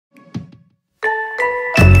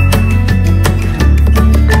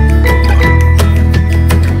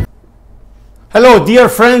Hello, dear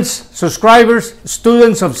friends, subscribers,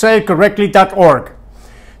 students of sayitcorrectly.org.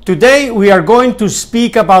 Today we are going to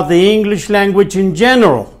speak about the English language in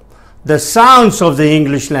general, the sounds of the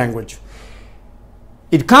English language.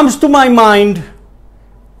 It comes to my mind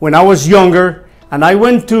when I was younger and I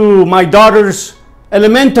went to my daughter's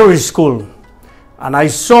elementary school and I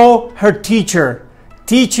saw her teacher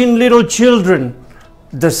teaching little children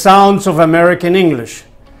the sounds of American English.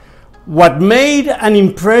 What made an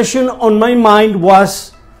impression on my mind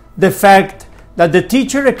was the fact that the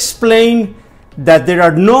teacher explained that there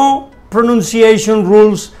are no pronunciation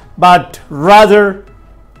rules, but rather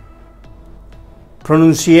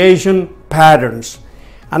pronunciation patterns.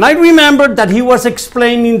 And I remembered that he was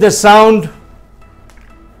explaining the sound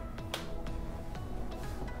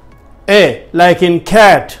E, like in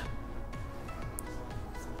cat,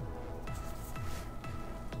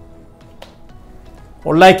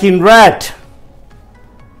 or like in rat,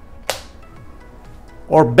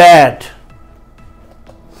 or bat.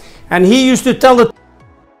 And he used to tell the,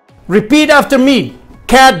 repeat after me,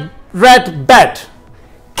 cat, rat, bat,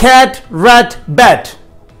 cat, rat, bat.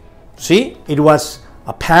 See, it was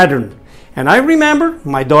a pattern. And I remember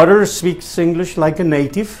my daughter speaks English like a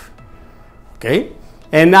native, okay?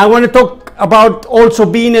 And I want to talk about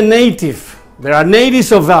also being a native. There are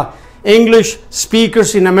natives of English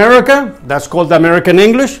speakers in America, that's called American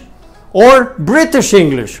English, or British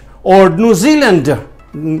English, or New Zealand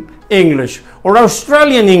English, or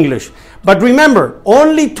Australian English. But remember,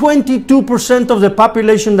 only 22% of the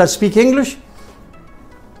population that speak English,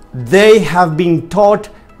 they have been taught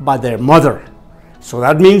by their mother. So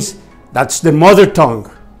that means that's the mother tongue,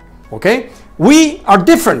 okay? We are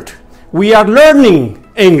different. We are learning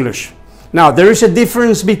English. Now, there is a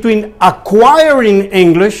difference between acquiring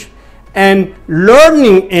English and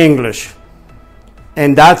learning English,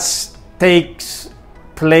 and that takes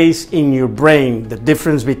place in your brain, the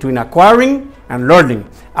difference between acquiring and learning.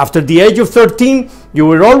 After the age of 13, you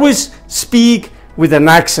will always speak with an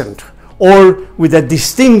accent or with a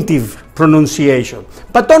distinctive pronunciation.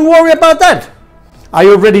 But don't worry about that. I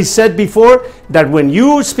already said before that when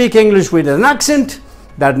you speak English with an accent,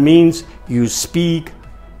 that means you speak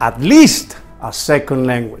at least a second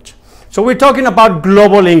language. So we're talking about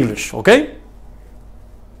global English, okay?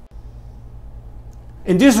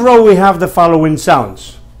 In this row we have the following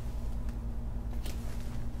sounds.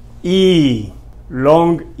 E,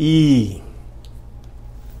 long E.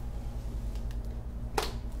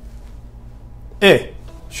 E,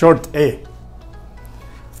 short E.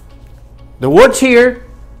 The words here,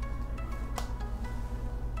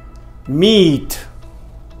 meat,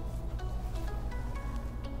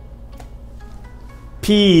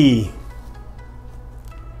 P,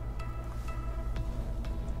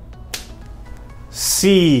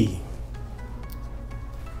 C.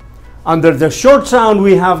 Under the short sound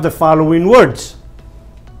we have the following words: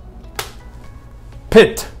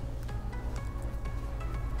 pit,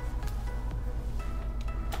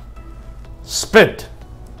 spit,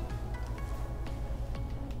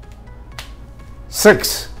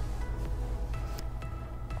 6.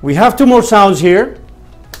 We have two more sounds here.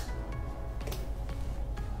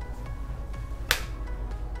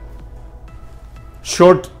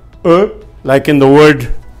 Short like in the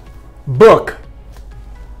word book,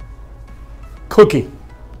 cookie,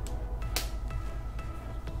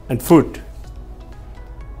 and food.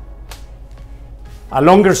 A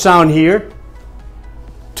longer sound here,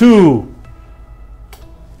 two,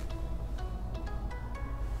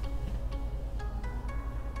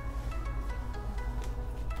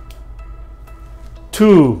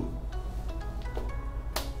 two,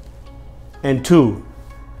 and two.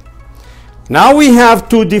 Now we have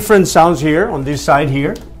two different sounds here on this side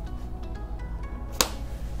here.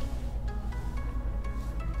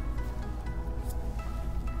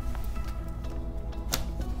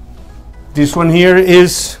 This one here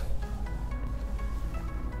is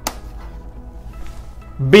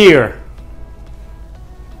beer,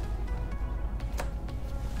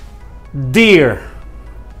 deer,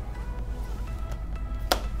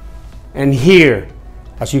 and here,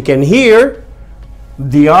 as you can hear,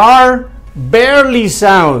 the R barely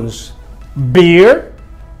sounds. Beer,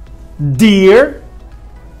 deer,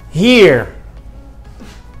 here.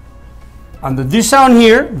 And this sound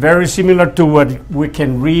here, very similar to what we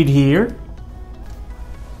can read here.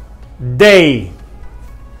 Day,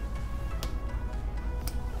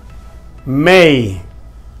 may,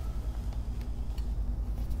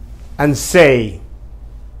 and say.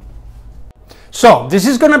 So this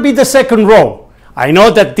is going to be the second row. I know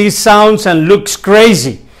that this sounds and looks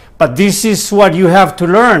crazy, but this is what you have to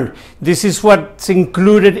learn. This is what's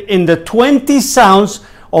included in the 20 sounds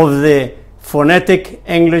of the phonetic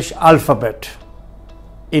English alphabet.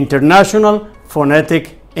 International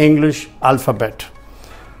phonetic English alphabet.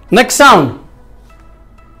 Next sound.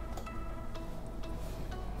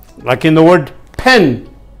 Like in the word pen.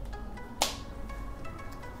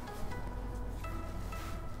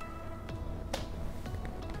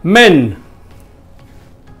 Men.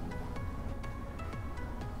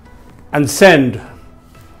 And send.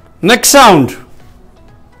 Next sound.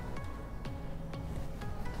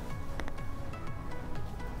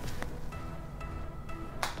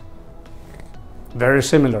 Very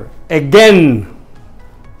similar. Again.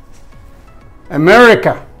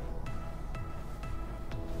 America.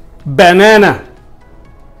 Banana.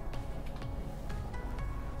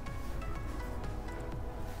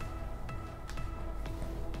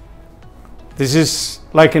 This is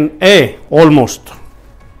like an A almost.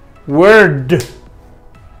 Word.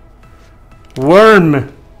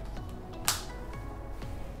 Worm.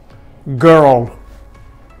 Girl.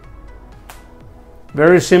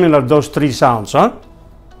 Very similar, those three sounds, huh?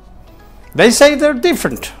 They say they're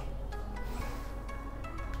different.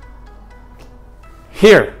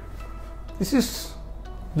 Here, this is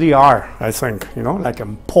the R, I think, you know, like a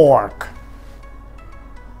pork.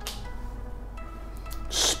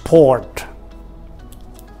 Sport.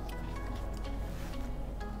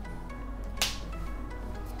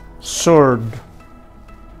 Sword.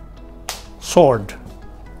 Sword.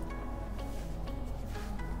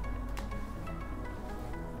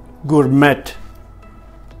 Gourmet.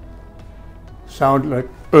 Sound like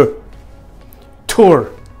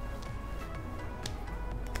tour.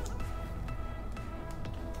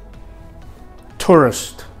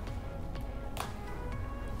 Tourist.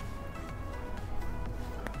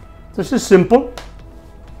 This is simple.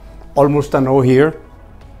 Almost an O here.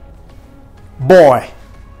 Boy.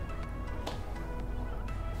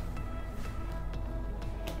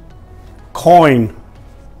 Coin.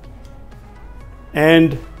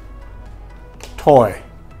 And toy.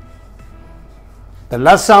 The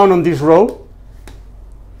last sound on this row.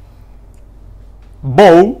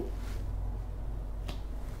 Bow.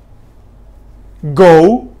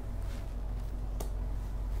 Go.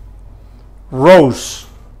 Rose.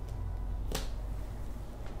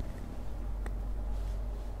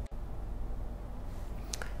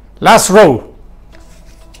 Last row.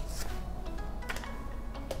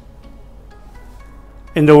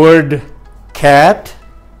 In the word cat,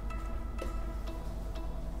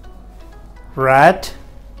 rat,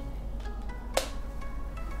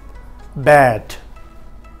 bat.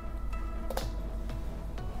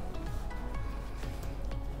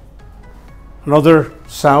 Another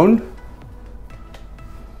sound,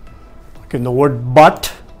 like in the word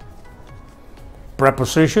but,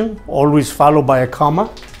 preposition, always followed by a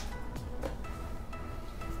comma.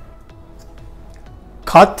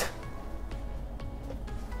 Cut,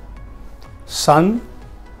 sun,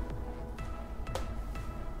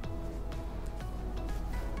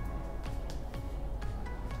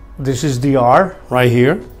 this is the R right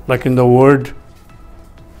here, like in the word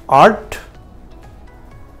art.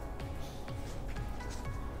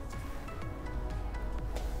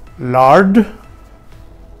 Lard,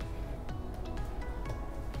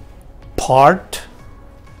 part,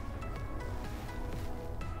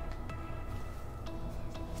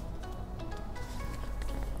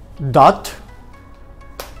 dot,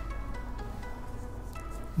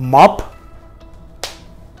 mop,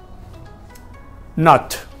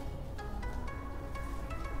 nut.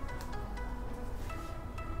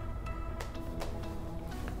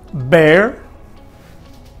 Bear,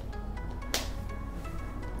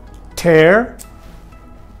 tear,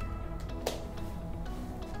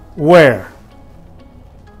 wear.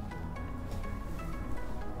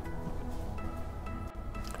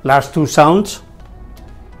 Last two sounds.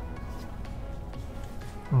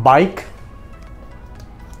 Bike,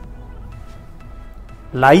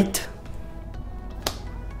 light,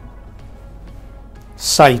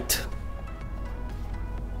 sight.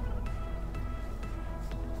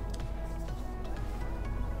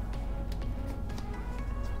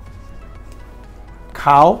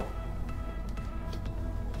 Cow,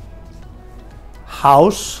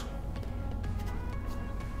 house,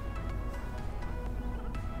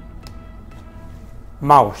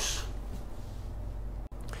 mouse.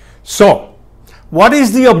 So, what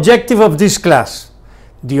is the objective of this class?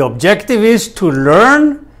 The objective is to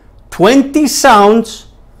learn 20 sounds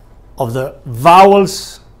of the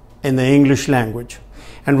vowels in the English language.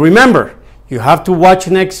 And remember, you have to watch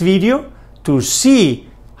next video to see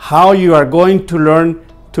how you are going to learn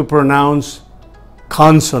to pronounce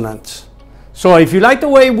consonants. So if you like the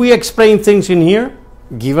way we explain things in here,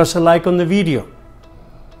 give us a like on the video.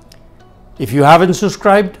 If you haven't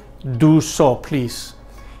subscribed, do so, please.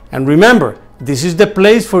 And remember, this is the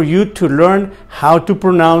place for you to learn how to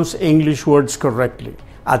pronounce English words correctly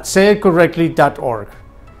at sayitcorrectly.org.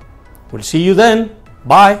 We'll see you then.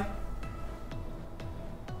 Bye.